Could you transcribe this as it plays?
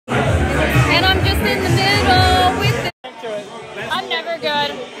in the middle with the... I'm never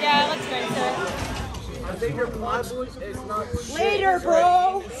good. Yeah, let's drink to it. I think your blood is not later,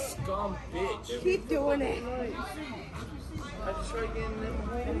 bro. Scum bitch. Keep doing it. I just tried getting them.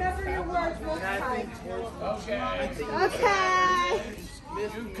 Remember your words next time. Okay.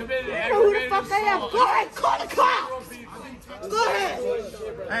 You committed aggravated assault. Who the fuck I am? Go ahead, call the cops. Go ahead.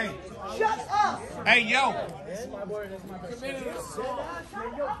 Hey. Shut up. Hey, yo.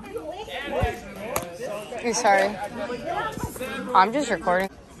 I'm sorry. I'm just recording.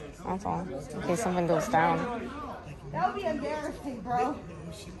 That's all. In case something goes down. That would be embarrassing, bro.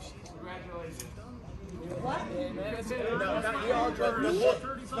 What?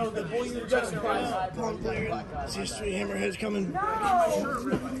 No, the boy you just His history hammerhead's coming.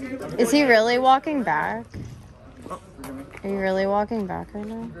 No. Is he really walking back? Are you really walking back right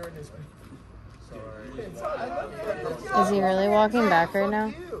now? Is he really walking back right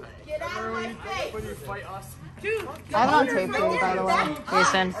now? Get out of my face. Dude, I'm on tape too, by the way.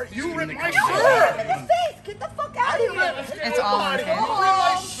 Jason. You ripped my shirt. Get the fuck out of here. It's all on tape.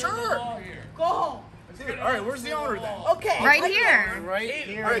 my shirt. Go home. Dude, all right, where's the owner then? Okay. Right here. Right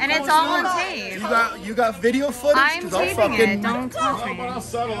here. And it's all on tape. You got video footage? I'm taping it. Don't touch me. I'll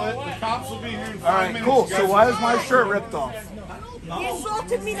settle it. The cops will be here in 5 All right, minutes. cool. So why is my shirt ripped off? He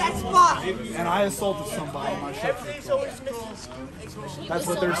assaulted me that spot. And I assaulted somebody. My shirt ripped off. That's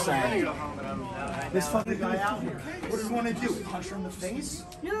what they're saying. This fucking guy out here. What does he want to do? Punch her in the face?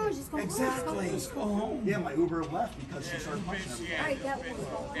 No, just go Exactly. Go home. Yeah, my Uber left because she started punching everybody. Alright, that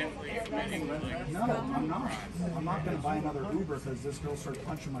No, I'm not. I'm not going to buy another Uber because this girl started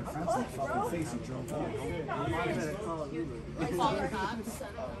punching my friends in the fucking face and drove home. Call the cops.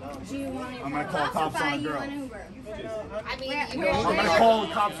 Do you want I'm going to call cops on a girl. an Uber? I mean, I'm going to call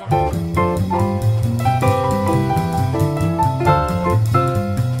the cops on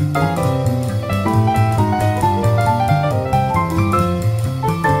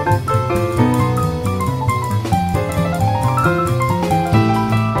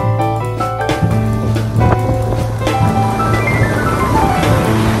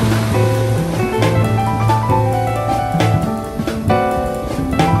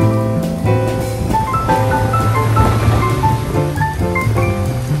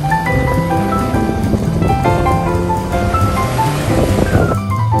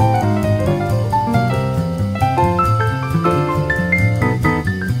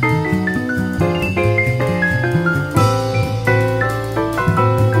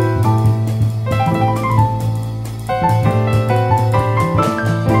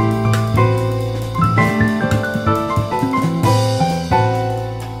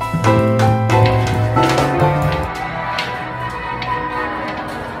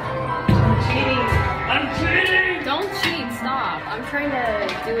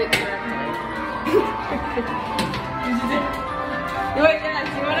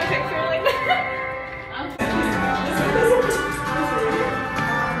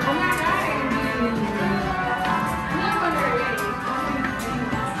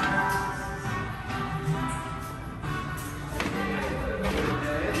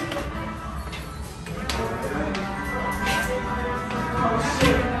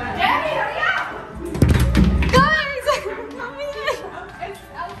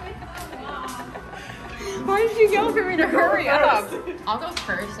I'll go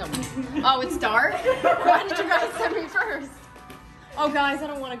first. Oh, it's dark? Why did you guys send me first? Oh, guys, I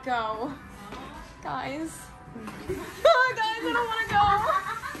don't want to go. Guys. Oh, guys, I don't want to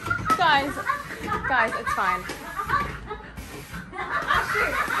go. Guys, it's fine.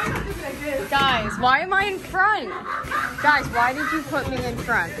 Guys, why am I in front? Guys, why did you put me in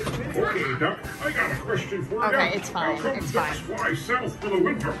front? Okay, Duck, I got a question for you. Okay, it's fine. It's fine. Fly south for the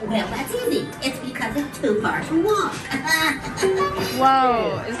winter. Well, that's easy. It's because it's too far to walk.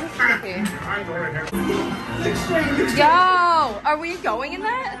 Whoa, is this creepy? Yo, are we going in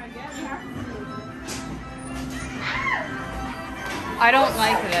that? I don't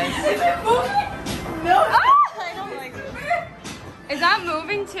like this. No. Ah, I don't like this. Is that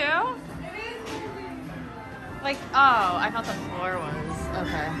moving too? Like, oh, I thought the floor was.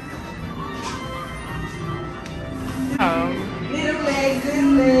 Okay. Oh. Little legs,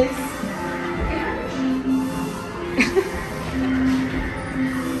 little legs.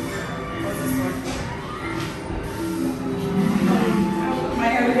 My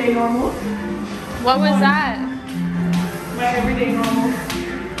everyday normal. What was that? My everyday normal.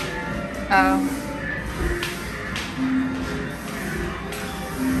 Oh.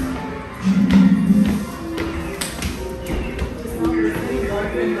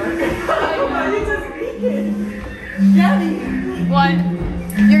 What?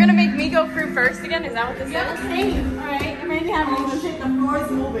 You're gonna make me go through first? first again? Is that what this is? Same. All right. I mean, you haven't even picked the floor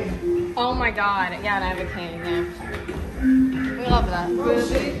is moving. Oh my god. Yeah, and I have a cane, yeah. We love that.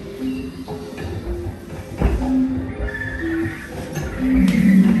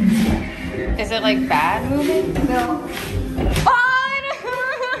 Is it like bad moving? No. Oh,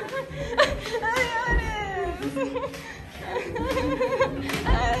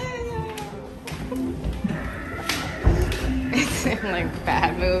 Is it like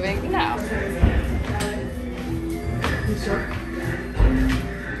bad moving? No.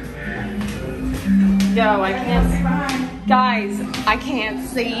 Yo, I can't. Guys, I can't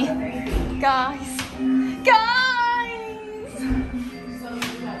see. Guys.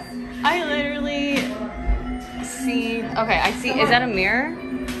 I literally see. Okay, I see. Is that a mirror?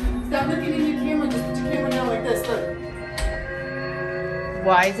 Stop looking in your camera. Just put your camera down like this. Look.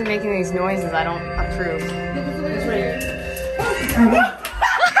 Why is it making these noises? I don't approve. It's right.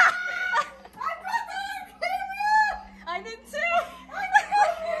 I did too. I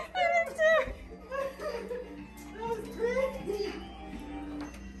did too. That was crazy.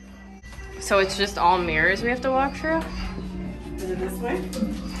 So it's just all mirrors we have to walk through? Is it this way?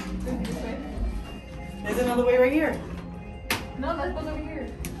 There's another way right here. No, that goes over here.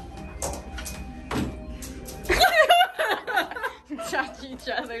 Touch each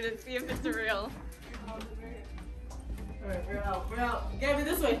other to see if it's real. Alright, we're out. We're out. Gabby,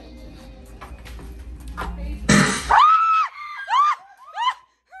 this way.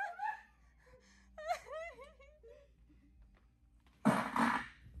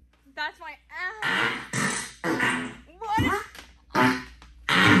 That's my ass. What?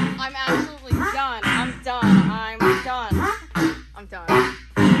 I'm absolutely done. I'm done. I'm done. I'm done.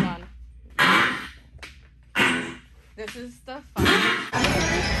 I'm done. This is the fun.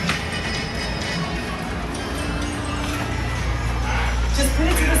 Just put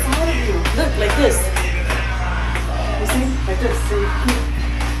it to the side of you. Look, like this. You see? Like this. See?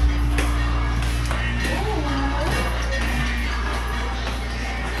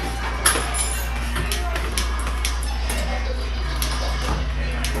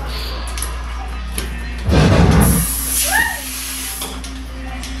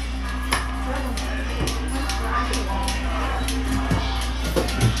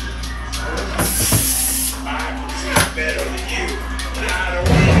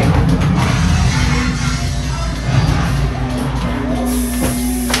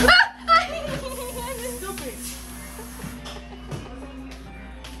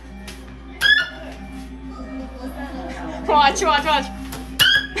 Watch, watch, watch.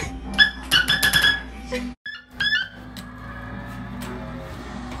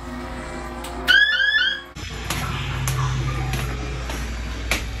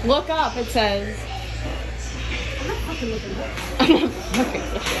 Look up, it says. I'm not fucking looking up.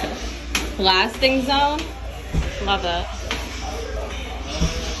 Lasting zone. Love it.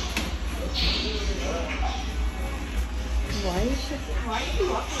 Why are you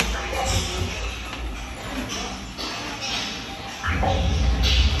walking?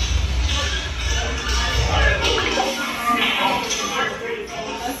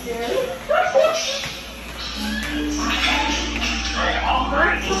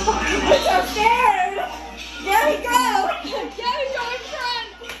 I'm so scared. Gabby, go. Gabby, go in front.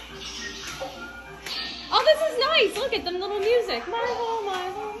 Oh, this is nice. Look at the little music. My home, my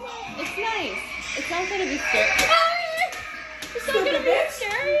home. It's nice. It's not gonna be scary. It's not gonna be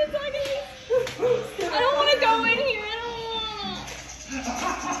scary. It's not gonna be. I don't want to go in here. I don't want.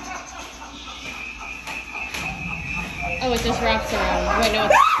 Oh, it just wraps around. Wait, no.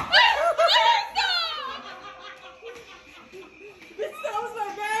 It's... This sounds my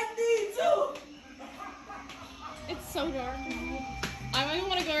bad knee too. It's so dark. I might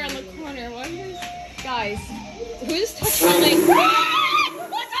want to go around the corner. What are you guys? Who's touching my leg?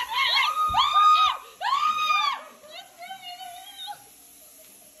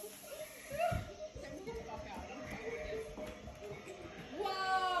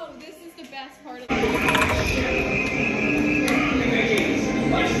 Whoa! This is the best part of the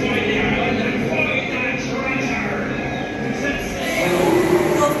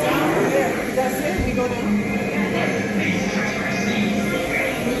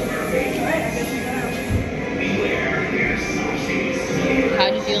How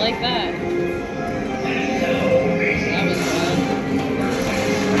did you like that? That was fun.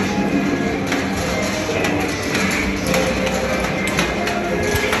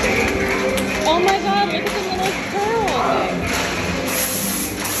 Oh my god!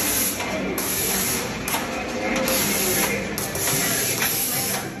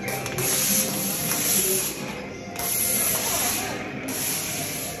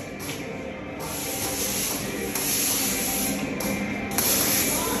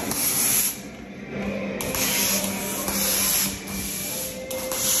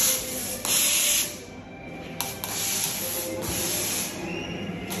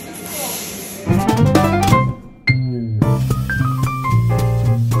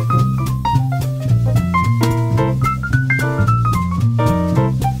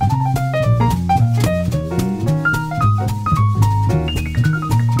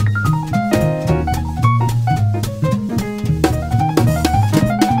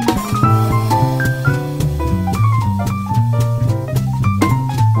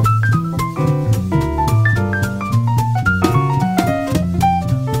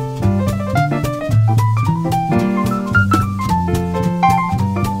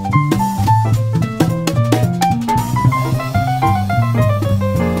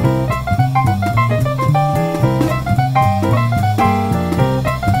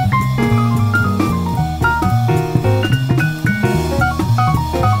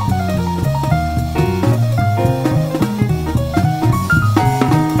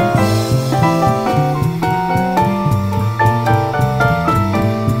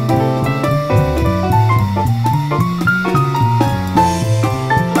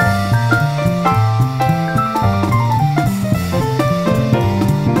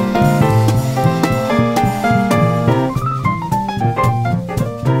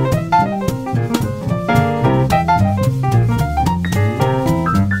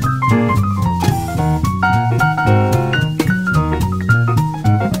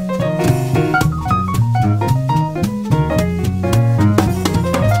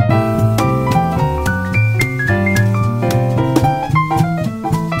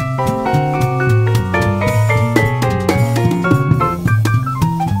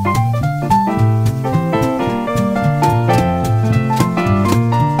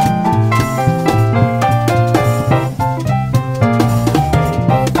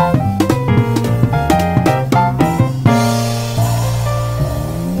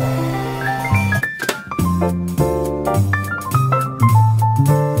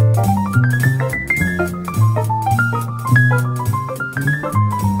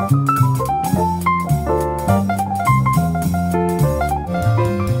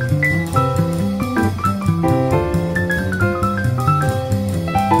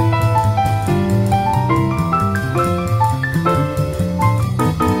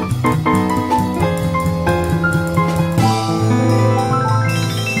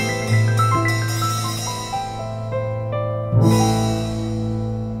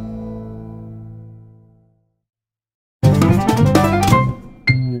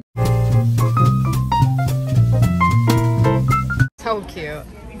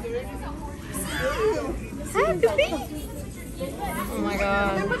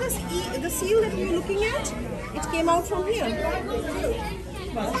 seal that you're looking at, it came out from here.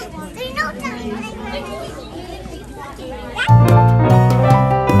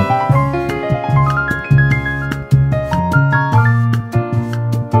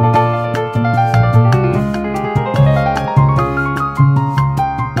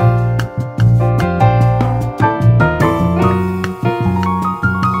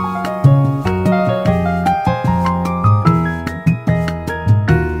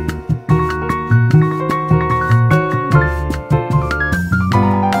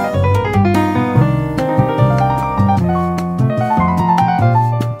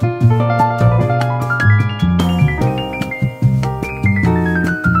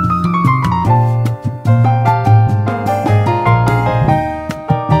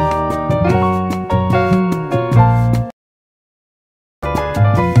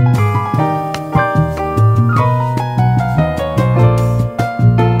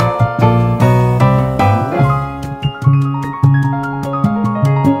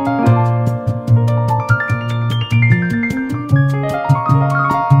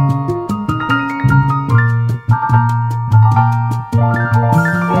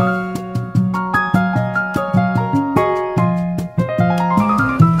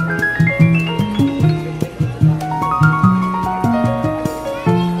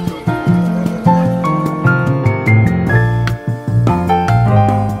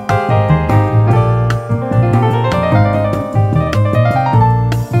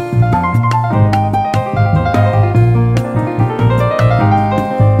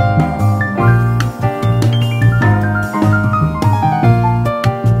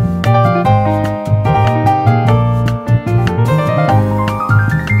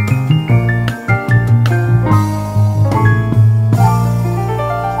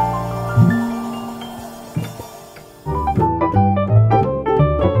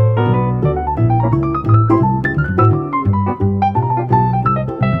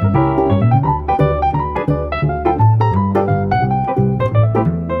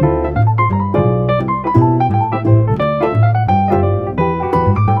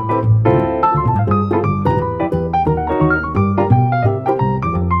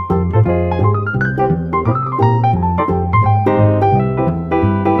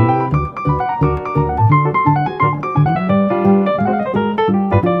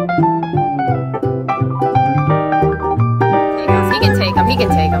 He can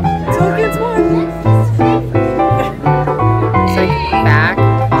take him.